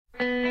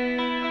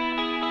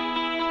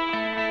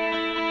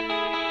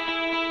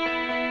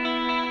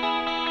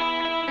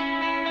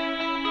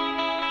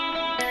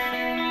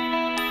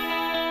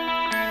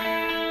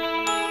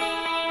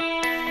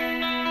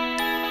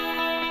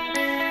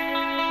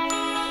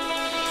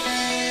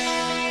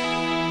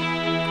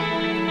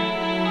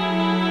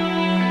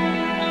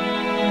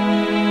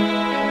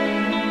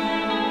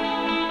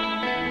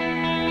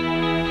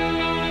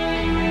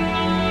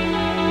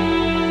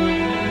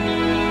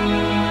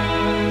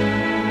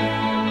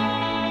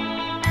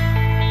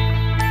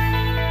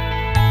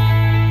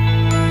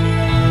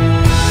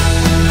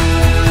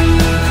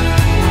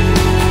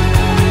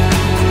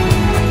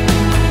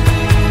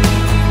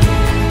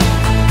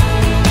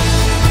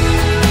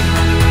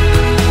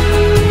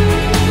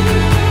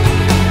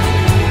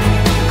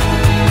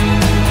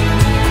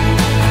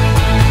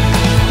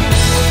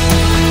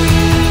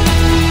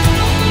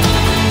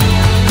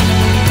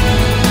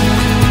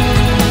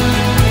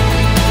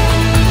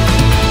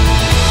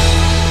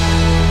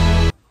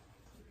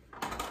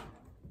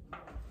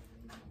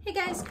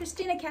Hey guys,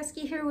 Christina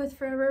Keski here with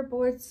Forever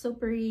Board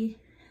Soapery,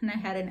 and I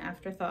had an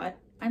afterthought.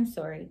 I'm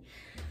sorry.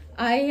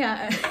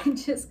 I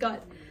just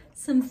got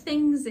some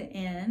things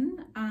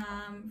in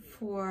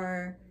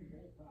for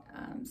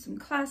some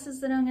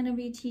classes that I'm going to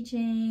be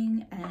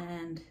teaching,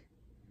 and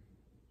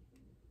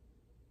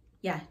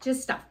yeah,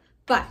 just stuff.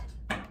 But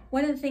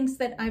one of the things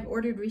that I've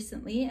ordered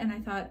recently, and I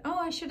thought, oh,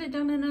 I should have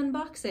done an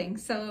unboxing,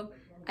 so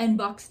I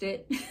unboxed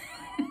it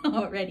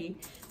already.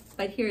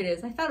 But here it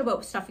is. I thought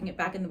about stuffing it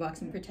back in the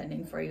box and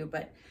pretending for you,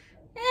 but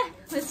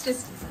let's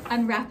just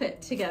unwrap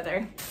it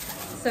together.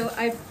 So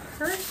I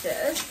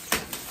purchased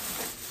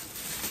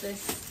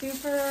this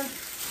super,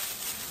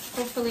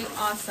 hopefully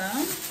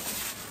awesome.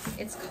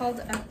 It's called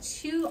a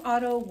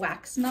ToAuto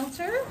wax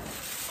melter.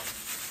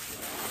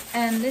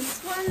 And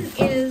this one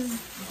is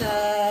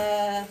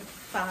the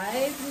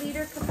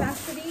 5-liter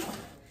capacity.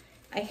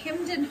 I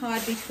hemmed and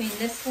hawed between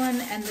this one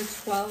and the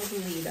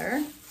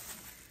 12-liter.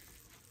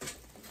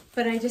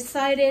 But I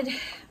decided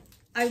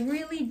I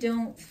really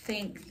don't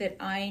think that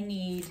I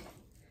need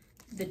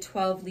the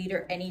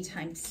 12-liter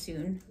anytime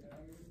soon.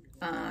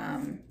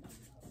 I'm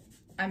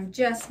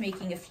just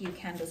making a few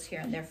candles here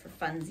and there for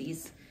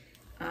funsies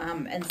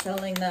and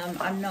selling them.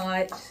 I'm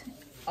not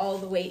all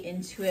the way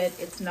into it.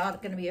 It's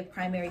not going to be a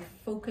primary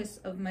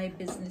focus of my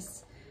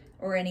business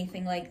or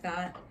anything like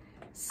that.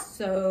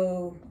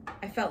 So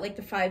I felt like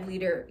the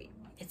 5-liter,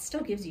 it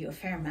still gives you a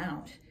fair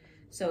amount.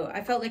 So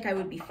I felt like I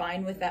would be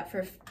fine with that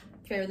for a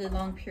fairly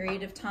long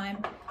period of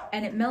time,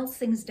 and it melts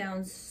things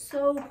down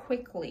so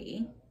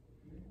quickly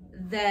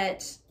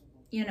that,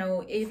 you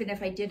know, even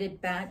if I did a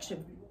batch of,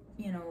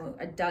 you know,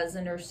 a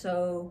dozen or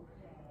so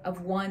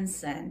of 1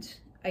 scent,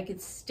 I could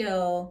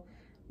still,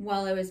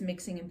 while I was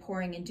mixing and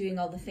pouring and doing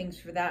all the things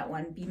for that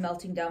one, be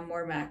melting down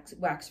more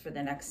wax for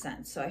the next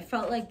scent. So I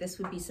felt like this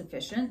would be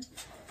sufficient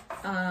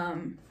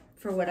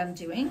for what I'm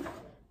doing.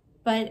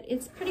 But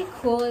it's pretty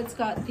cool. It's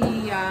got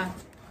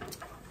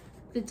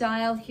the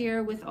dial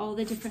here with all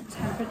the different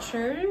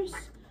temperatures.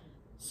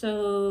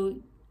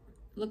 So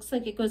looks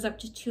like it goes up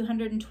to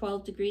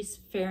 212 degrees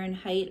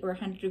Fahrenheit or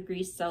 100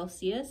 degrees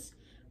Celsius.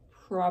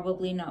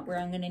 Probably not where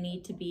I'm going to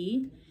need to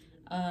be.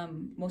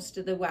 Most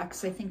of the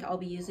wax I think I'll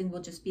be using will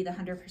just be the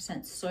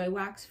 100% soy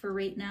wax for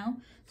right now.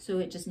 So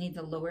it just needs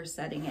a lower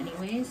setting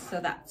anyways, so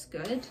that's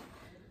good.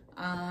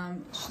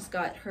 She's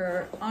got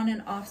her on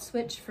and off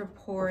switch for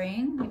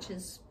pouring, which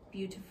is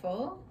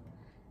beautiful.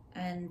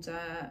 And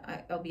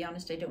I'll be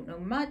honest, I don't know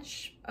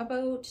much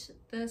about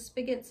the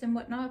spigots and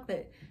whatnot,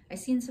 but I've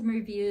seen some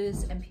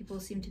reviews and people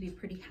seem to be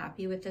pretty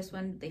happy with this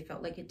one. They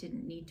felt like it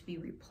didn't need to be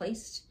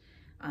replaced.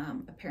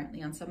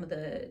 Apparently on some of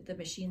the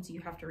machines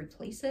you have to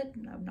replace it.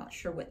 I'm not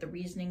sure what the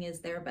reasoning is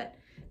there, but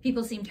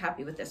people seemed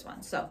happy with this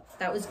one, so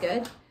that was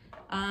good.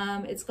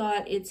 It's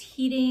got its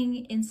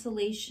heating,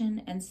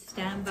 insulation, and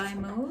standby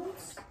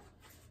modes,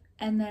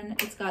 and then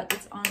it's got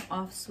its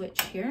on-off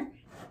switch here.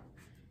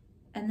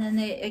 And then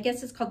I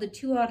guess it's called the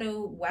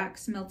ToAuto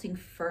Wax Melting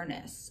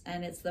Furnace,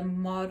 and it's the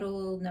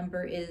model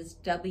number is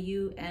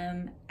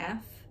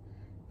WMF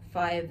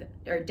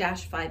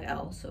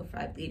 5-5L, so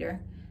 5-liter.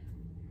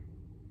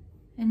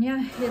 And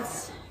yeah,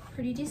 it's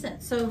pretty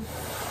decent. So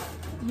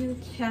you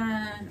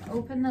can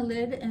open the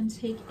lid and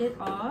take it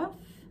off.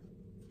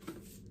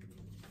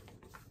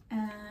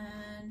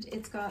 And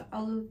it's got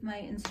all of my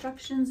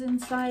instructions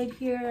inside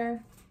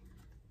here.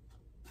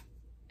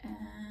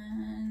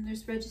 And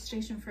there's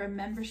registration for a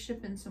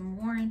membership and some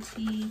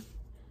warranty.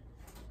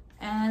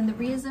 And the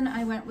reason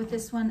I went with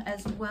this one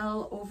as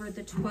well over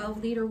the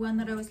 12-liter one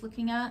that I was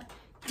looking at,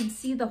 you can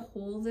see the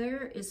hole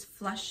there is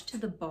flush to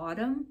the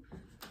bottom.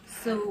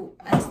 So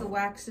as the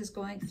wax is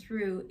going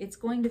through, it's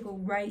going to go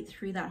right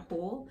through that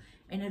hole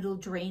and it'll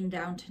drain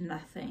down to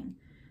nothing.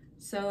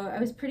 So I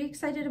was pretty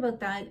excited about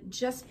that,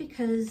 just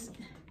because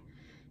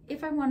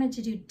if I wanted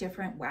to do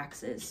different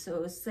waxes,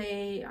 so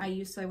say I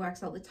use soy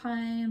wax all the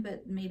time,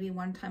 but maybe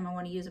one time I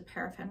want to use a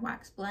paraffin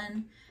wax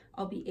blend,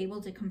 I'll be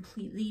able to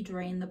completely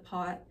drain the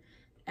pot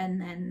and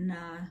then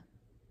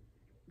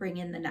bring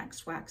in the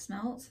next wax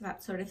melt, so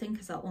that sort of thing,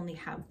 because I'll only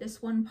have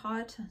this one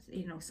pot.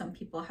 You know, some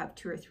people have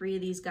 2 or 3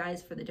 of these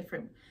guys for the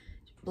different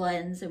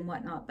blends and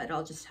whatnot, but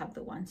I'll just have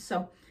the one.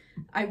 So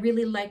I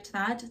really liked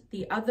that.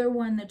 The other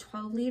one, the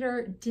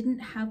 12-liter, didn't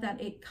have that.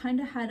 It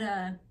kind of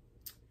had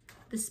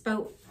the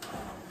spout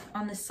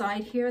on the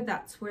side here.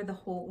 That's where the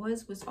hole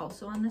was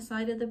also on the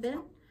side of the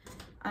bin.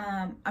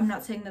 I'm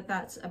not saying that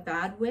that's a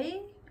bad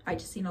way. I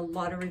just seen a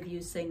lot of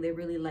reviews saying they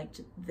really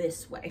liked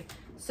this way.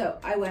 So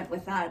I went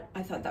with that.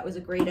 I thought that was a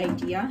great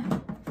idea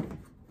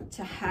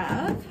to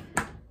have.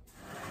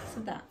 So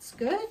that's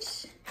good.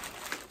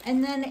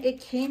 And then it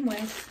came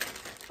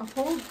with a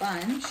whole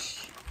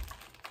bunch.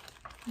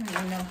 I don't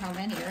even know how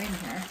many are in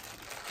here.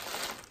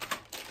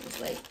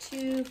 There's like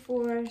 2,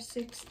 4,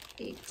 6,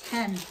 8,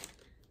 10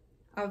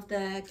 of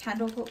the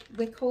candle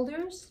wick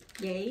holders.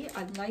 Yay,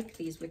 I like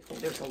these wick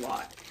holders a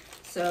lot.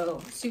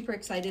 So super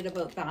excited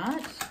about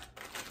that.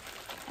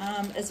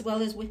 As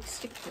well as wick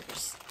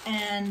stickers.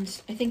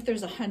 And I think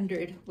there's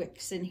 100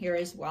 wicks in here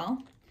as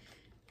well.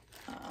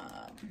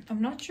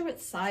 I'm not sure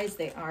what size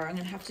they are. I'm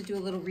gonna have to do a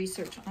little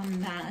research on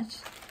that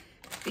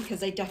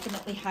because I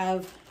definitely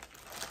have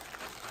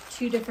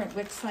 2 different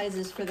wick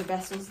sizes for the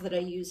vessels that I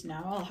use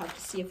now. I'll have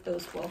to see if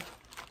those will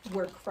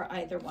work for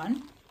either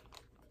one.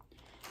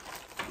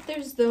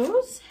 There's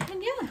those,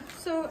 and yeah,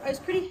 so I was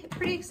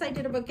pretty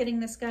excited about getting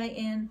this guy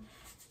in.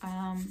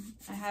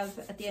 I have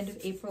at the end of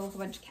April a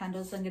bunch of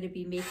candles I'm going to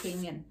be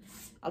making, and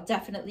I'll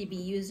definitely be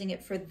using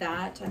it for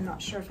that. I'm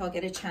not sure if I'll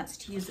get a chance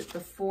to use it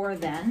before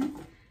then,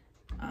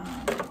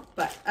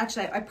 but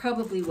actually I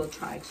probably will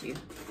try to.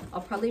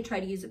 I'll probably try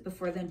to use it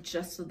before then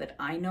just so that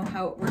I know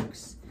how it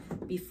works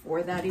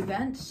before that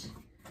event.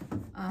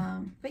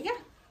 But yeah,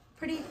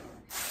 pretty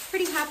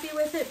happy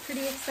with it,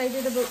 pretty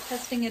excited about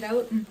testing it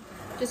out, and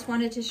just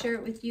wanted to share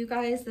it with you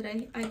guys that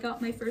I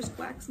got my first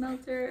wax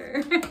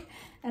melter.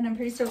 And I'm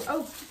pretty stoked.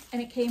 Oh,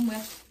 and it came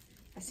with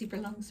a super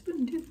long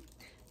spoon too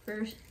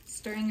for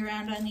stirring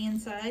around on the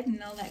inside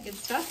and all that good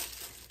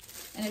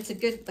stuff. And it's a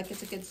good,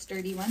 it's a good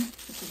sturdy one,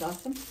 which is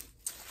awesome.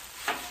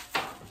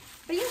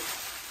 But yeah,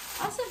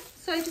 awesome.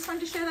 So I just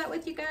wanted to share that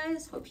with you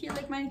guys. Hope you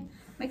like my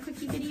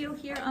quickie video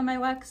here on my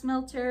wax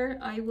melter.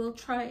 I will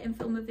try and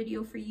film a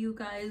video for you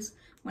guys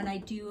when I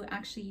do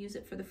actually use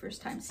it for the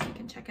first time so you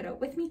can check it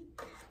out with me.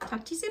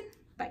 Talk to you soon.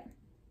 Bye.